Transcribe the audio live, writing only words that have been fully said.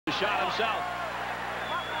shot himself.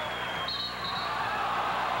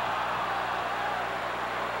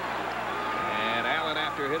 And Allen,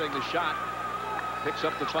 after hitting the shot, picks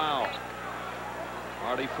up the foul.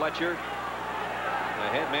 Marty Fletcher, the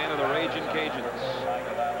head man of the Ragin' Cajuns.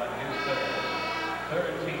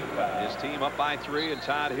 His team up by 3, and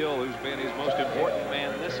Todd Hill, who's been his most important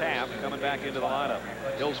man this half, coming back into the lineup.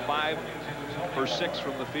 Hill's 5 for 6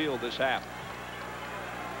 from the field this half.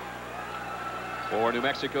 For New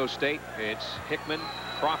Mexico State, it's Hickman,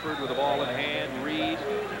 Crawford with the ball in hand, Reed,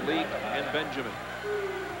 Leak, and Benjamin.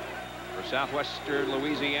 For Southwestern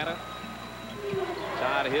Louisiana,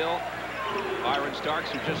 Todd Hill, Byron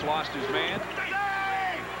Starks, who just lost his man.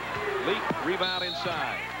 Leak, rebound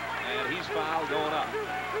inside, and he's fouled going up.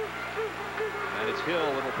 And it's Hill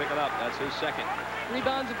that'll pick it up. That's his second.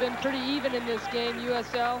 Rebounds have been pretty even in this game.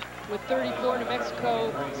 USL with 34, New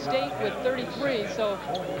Mexico State with 33. So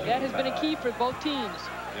that has been a key for both teams.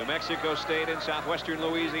 New Mexico State and Southwestern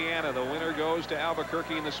Louisiana. The winner goes to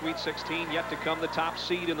Albuquerque in the Sweet 16. Yet to come the top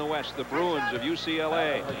seed in the West, the Bruins of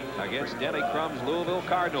UCLA against Denny Crum's Louisville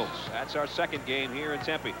Cardinals. That's our second game here in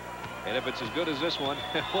Tempe. And if it's as good as this one,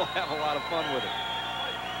 we'll have a lot of fun with it.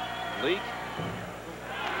 Leak.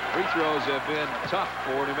 Free throws have been tough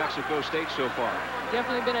for New Mexico State so far.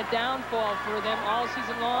 Definitely been a downfall for them all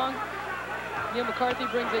season long. Neil McCarthy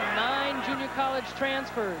brings in 9 junior college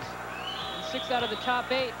transfers. And 6 out of the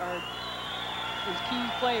top 8 are his key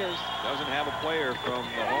players. Doesn't have a player from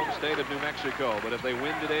the home state of New Mexico, but if they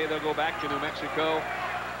win today, they'll go back to New Mexico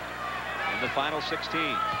in the final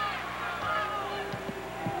 16.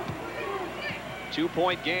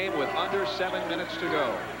 2-point game with under 7 minutes to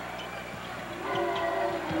go.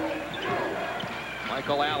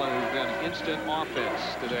 Michael Allen, who's been instant offense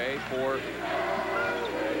today for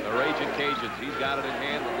the Ragin' Cajuns. He's got it in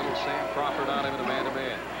hand with little Sam Crawford on him in a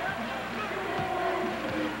man-to-man.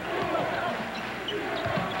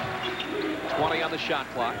 -20 on the shot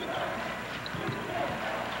clock.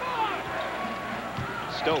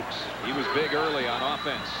 Stokes, he was big early on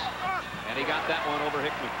offense, and he got that one over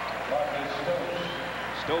Hickman.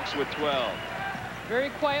 Stokes with 12. Very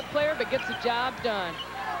quiet player, but gets the job done.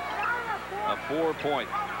 A 4-point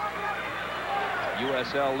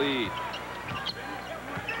USL lead.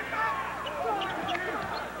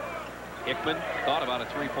 Hickman thought about a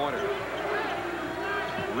 3-pointer.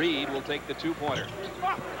 Reed will take the 2-pointer.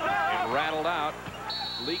 It rattled out.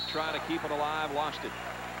 Leak trying to keep it alive, lost it.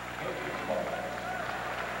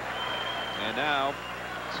 And now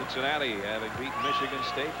Cincinnati, having beaten Michigan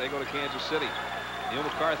State, they go to Kansas City. Neil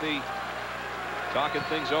McCarthy talking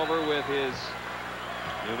things over with his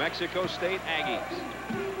New Mexico State Aggies.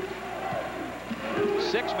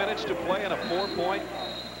 6 minutes to play in a 4-point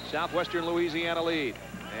Southwestern Louisiana lead.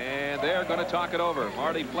 And they're going to talk it over.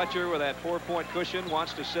 Marty Fletcher, with that 4-point cushion,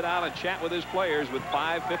 wants to sit down and chat with his players with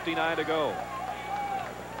 5:59 to go.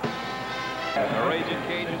 The Ragin'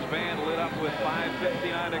 Cajuns band lit up with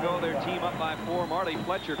 5:59 to go. Their team up by 4. Marty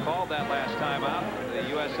Fletcher called that last time out. The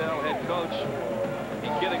USL head coach, he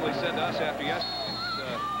kiddingly said to us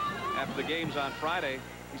after the games on Friday,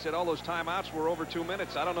 he said all those timeouts were over 2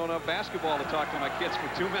 minutes. I don't know enough basketball to talk to my kids for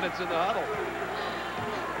 2 minutes in the huddle.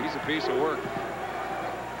 He's a piece of work.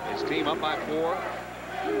 His team up by 4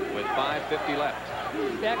 with 5:50 left.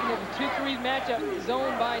 Back into the 2-3 matchup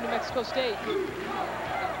zone by New Mexico State.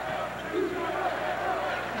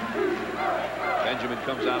 Benjamin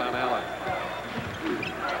comes out on Allen.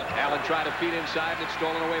 Allen tried to feed inside, and it's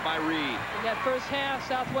stolen away by Reed. In that first half,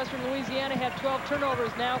 Southwestern Louisiana had 12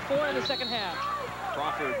 turnovers, now 4 in the second half.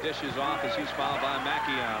 Crawford dishes off as he's fouled by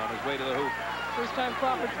Mackion on his way to the hoop. First time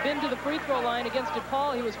Crawford's been to the free throw line against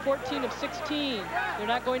DePaul. He was 14 of 16. They're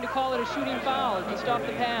not going to call it a shooting foul just off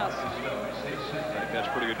the pass. I think that's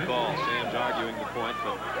a pretty good call. Sam's arguing the point,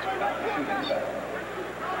 but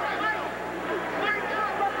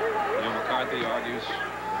Neil McCarthy argues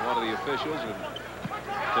with one of the officials, and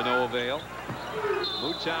to no avail.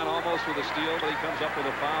 Mouton almost with a steal, but he comes up with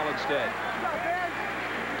a foul instead.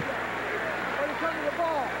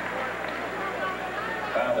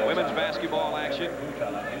 Women's basketball action.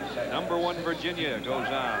 Number 1 Virginia goes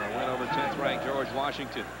on. A win over 10th ranked George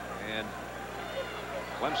Washington. And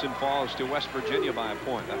Clemson falls to West Virginia by a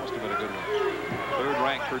point. That must have been a good one. 3rd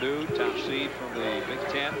ranked Purdue, top seed from the Big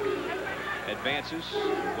Ten, advances.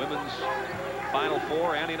 Women's Final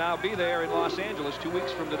Four. Annie and I'll be there in Los Angeles 2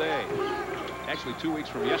 weeks from today. Actually 2 weeks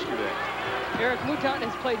from yesterday. Eric Mouton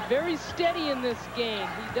has played very steady in this game.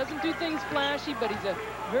 He doesn't do things flashy, but he's a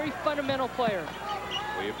very fundamental player.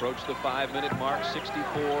 We approach the 5-minute mark,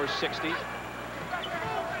 64-60.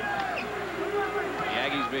 The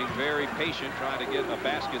Aggies being very patient, trying to get a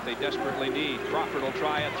basket they desperately need. Crawford will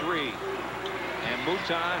try a three. And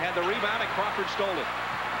Mouton had the rebound, and Crawford stole it.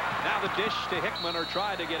 Now the dish to Hickman, or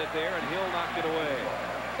tried to get it there, and Hill knocked it away.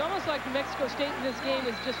 It's almost like New Mexico State in this game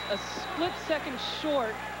is just a split second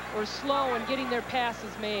short or slow in getting their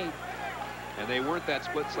passes made. And they weren't that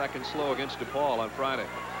split second slow against DePaul on Friday.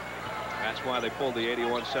 That's why they pulled the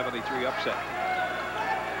 81-73 upset.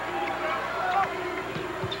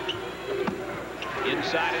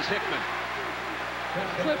 Inside is Hickman.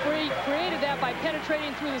 Cliff Reed created that by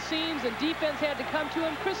penetrating through the seams, and defense had to come to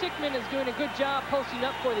him. Chris Hickman is doing a good job posting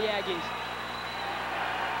up for the Aggies.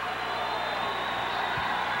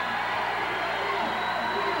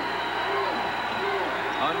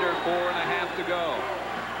 Under 4.5 to go.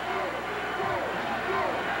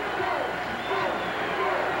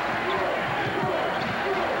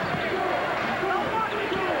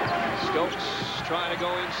 Stokes trying to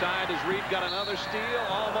go inside as Reed got another steal,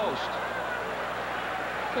 almost.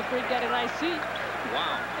 Cliff Reed got a nice seat.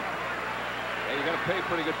 Wow. Yeah, you're going to pay a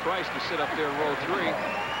pretty good price to sit up there in row 3.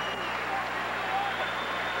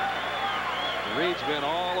 Reed's been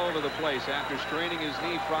all over the place after straining his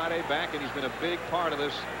knee Friday back, and he's been a big part of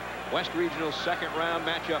this West Regional second-round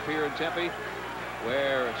matchup here in Tempe,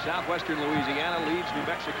 where Southwestern Louisiana leads New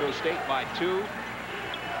Mexico State by 2.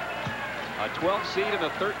 A 12th seed and a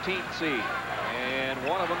 13th seed. And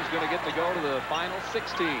one of them is going to get to go to the final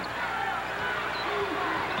 16.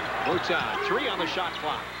 Mouton, 3 on the shot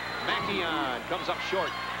clock. Mackion comes up short.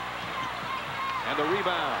 And the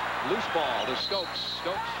rebound. Loose ball to Stokes.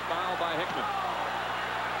 Stokes fouled by Hickman.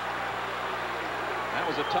 That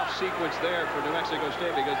was a tough sequence there for New Mexico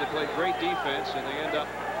State because they played great defense and they end up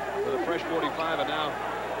with a fresh 45, and now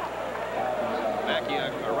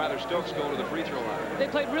Mackion, or rather Stokes, going to the free throw line. They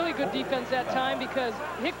played really good defense that time because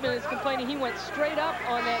Hickman is complaining he went straight up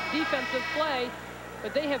on that defensive play,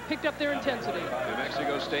 but they have picked up their intensity. New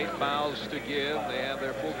Mexico State fouls to give. They have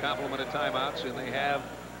their full complement of timeouts, and they have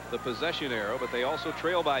the possession arrow, but they also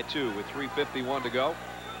trail by 2 with 3:51 to go.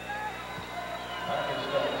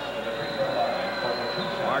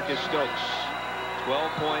 Marcus Stokes,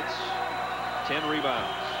 12 points, 10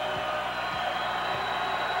 rebounds.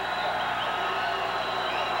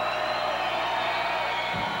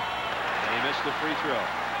 And he missed the free throw.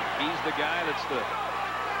 He's the guy that's the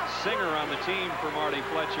singer on the team for Marty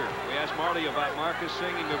Fletcher. We asked Marty about Marcus'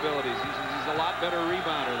 singing abilities. He says he's a lot better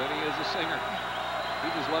rebounder than he is a singer. We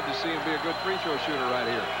just love to see him be a good free throw shooter right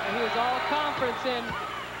here. And he was all conference in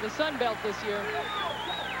the Sun Belt this year.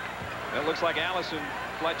 It looks like Allison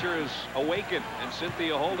Fletcher is awakened, and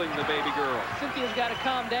Cynthia holding the baby girl. Cynthia's got to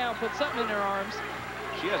calm down, put something in her arms.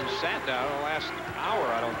 She hasn't sat down in the last hour,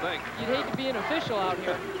 I don't think. You'd hate to be an official out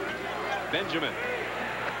here. Benjamin.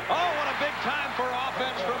 Oh, what a big time for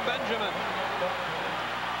offense from Benjamin.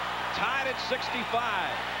 Tied at 65.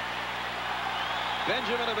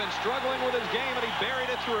 Benjamin had been struggling with his game, and he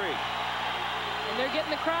buried a 3. And they're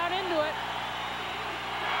getting the crowd into it.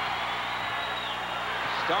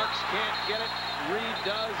 Starks can't get it. Reed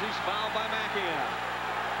does. He's fouled by Mackion.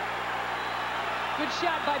 Good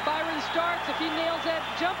shot by Byron Starks. If he nails that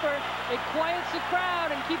jumper, it quiets the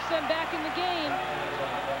crowd and keeps them back in the game.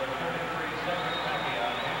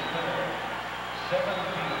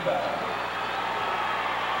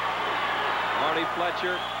 Marty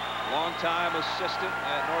Fletcher, longtime assistant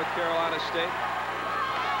at North Carolina State.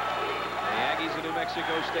 The Aggies of New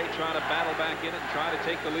Mexico State trying to battle back in it and try to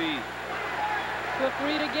take the lead. Cliff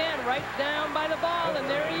Reed again, right down by the ball, and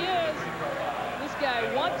there he is. This guy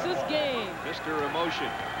wants this game. Mr.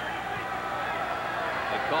 Emotion.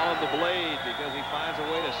 They call him the Blade because he finds a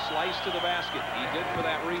way to slice to the basket. He did for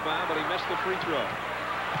that rebound, but he missed the free throw.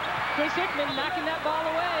 Chris Hickman knocking that ball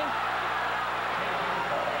away.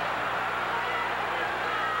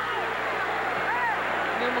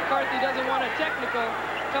 Neil McCarthy doesn't want a technical,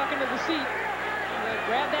 talking to the seat.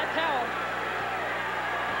 Grab that towel.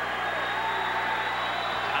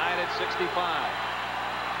 Tied at 65.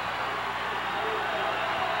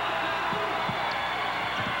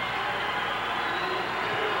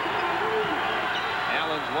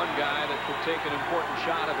 Allen's one guy that could take an important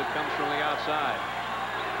shot if it comes from the outside.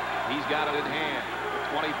 He's got it in hand.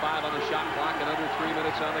 25 on the shot clock and under 3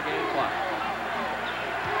 minutes on the game clock.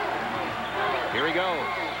 Here he goes.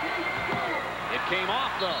 It came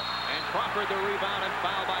off, though, and Crawford the rebound and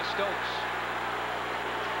foul by Stokes.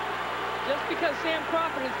 Just because Sam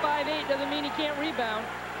Crawford is 5'8" doesn't mean he can't rebound.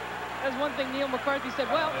 That's one thing Neil McCarthy said.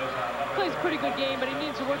 Well, he plays a pretty good game, but he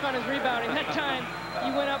needs to work on his rebounding. That time,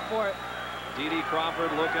 he went up for it. Dee Dee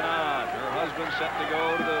Crawford looking on. Her husband set to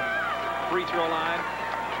go to the free throw line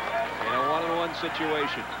in a one-on-one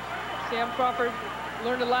situation. Sam Crawford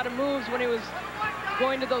learned a lot of moves when he was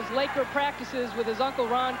going to those Laker practices with his uncle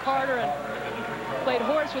Ron Carter, and played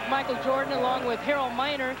horse with Michael Jordan along with Harold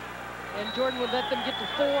Miner, and Jordan would let them get to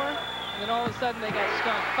 4, and then all of a sudden they got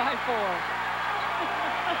stumped 5-4.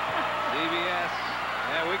 CBS,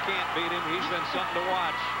 yeah, we can't beat him. He's been something to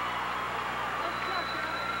watch.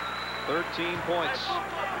 13 points.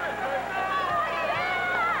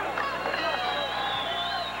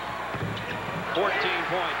 14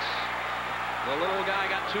 points. The little guy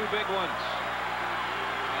got 2 big ones.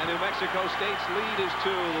 And New Mexico State's lead is 2,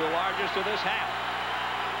 the largest of this half.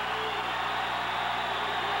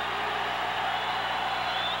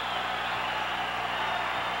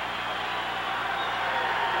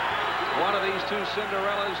 One of these 2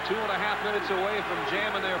 Cinderellas 2.5 minutes away from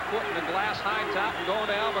jamming their foot in the glass high top and going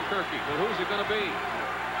to Albuquerque. But who's it going to be?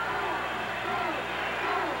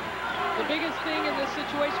 The biggest thing in this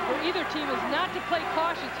situation for either team is not to play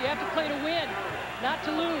cautious. You have to play to win, not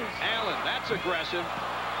to lose. Allen, that's aggressive.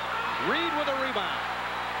 Reed with a rebound.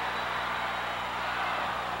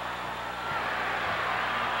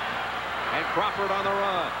 And Crawford on the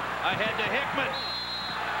run. Ahead to Hickman.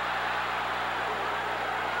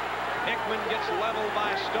 Hickman gets leveled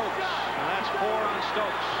by Stokes. And that's 4 on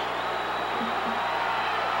Stokes.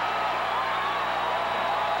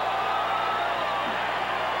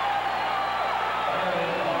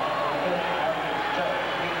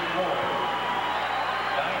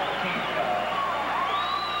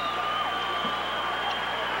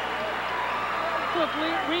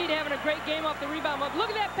 Reed having a great game off the rebound. Look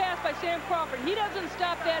at that pass by Sam Crawford. He doesn't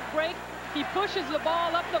stop that break. He pushes the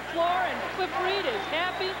ball up the floor, and Cliff Reed is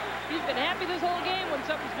happy. He's been happy this whole game when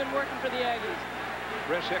something's been working for the Aggies.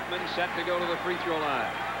 Chris Hickman set to go to the free throw line.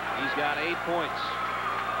 He's got 8 points.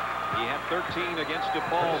 He had 13 against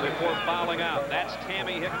DePaul before fouling out. That's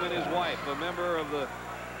Tammy Hickman, his wife, a member of the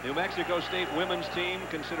New Mexico State women's team,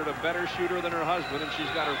 considered a better shooter than her husband, and she's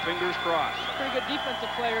got her fingers crossed. Pretty good defensive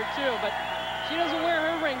player, too, but she doesn't wear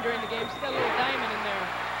her ring during the game. She's got a little diamond in there.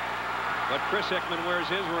 But Chris Hickman wears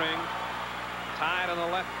his ring tied on the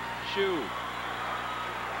left shoe.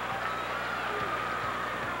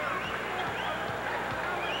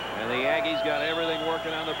 And the Aggies got everything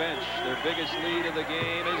working on the bench. Their biggest lead of the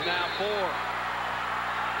game is now 4.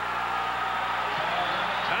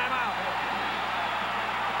 Timeout.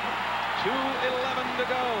 2:11 to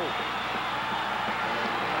go.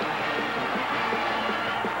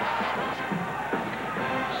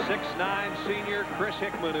 6'9" senior Chris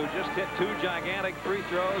Hickman, who just hit 2 gigantic free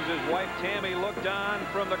throws. His wife Tammy looked on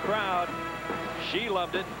from the crowd. She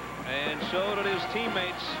loved it, and so did his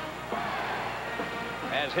teammates,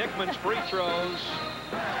 as Hickman's free throws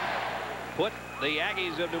put the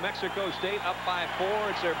Aggies of New Mexico State up by 4.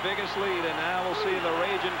 It's their biggest lead, and now we'll see the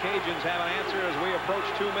Ragin' Cajuns have an answer as we approach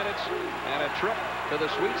 2 minutes and a trip to the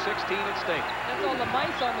Sweet 16 at stake. That's all the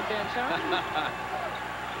mice on the bench, huh?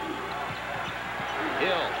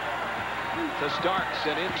 Hill to Starks,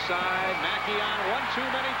 and inside Mackey on 1 too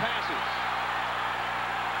many passes.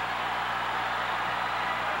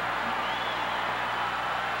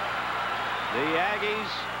 The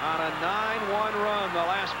Aggies on a 9-1 run the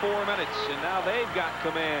last 4 minutes, and now they've got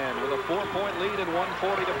command with a 4-point lead and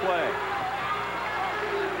 1:40 to play.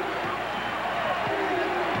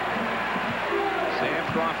 Sam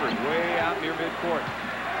Crawford way out near midcourt.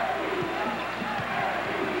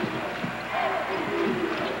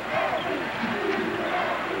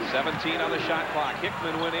 .17 on the shot clock.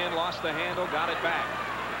 Hickman went in, lost the handle, got it back.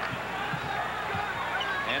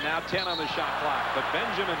 And now 10 on the shot clock, but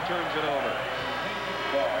Benjamin turns it over.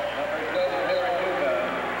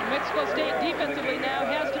 Mexico State defensively now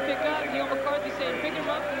has to pick up. Neil McCarthy saying pick him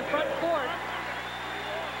up in the front court.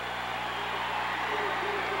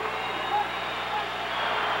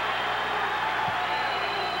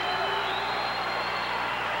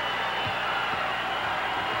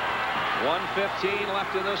 .1:15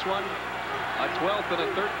 left in this one. A 12th and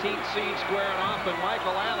a 13th seed squaring off, and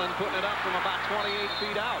Michael Allen putting it up from about 28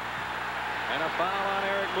 feet out. And a foul on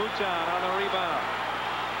Eric Mouton on the rebound.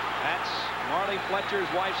 That's Marley Fletcher's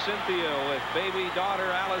wife Cynthia with baby daughter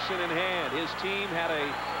Allison in hand. His team had a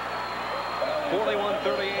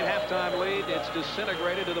 41-38 halftime lead. It's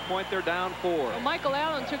disintegrated to the point they're down 4. Well, Michael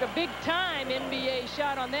Allen took a big-time NBA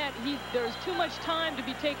shot on that. There's too much time to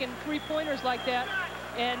be taking three-pointers like that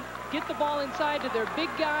and get the ball inside to their big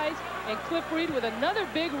guys. And Cliff Reed with another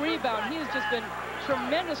big rebound. He has just been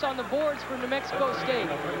tremendous on the boards for New Mexico State.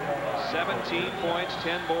 17 points,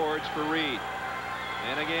 10 boards for Reed.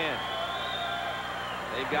 And again,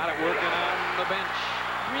 they've got it working on the bench.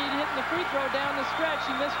 Reed hitting the free throw down the stretch.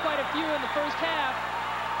 He missed quite a few in the first half.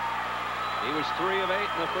 He was 3 of 8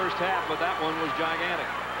 in the first half, but that one was gigantic.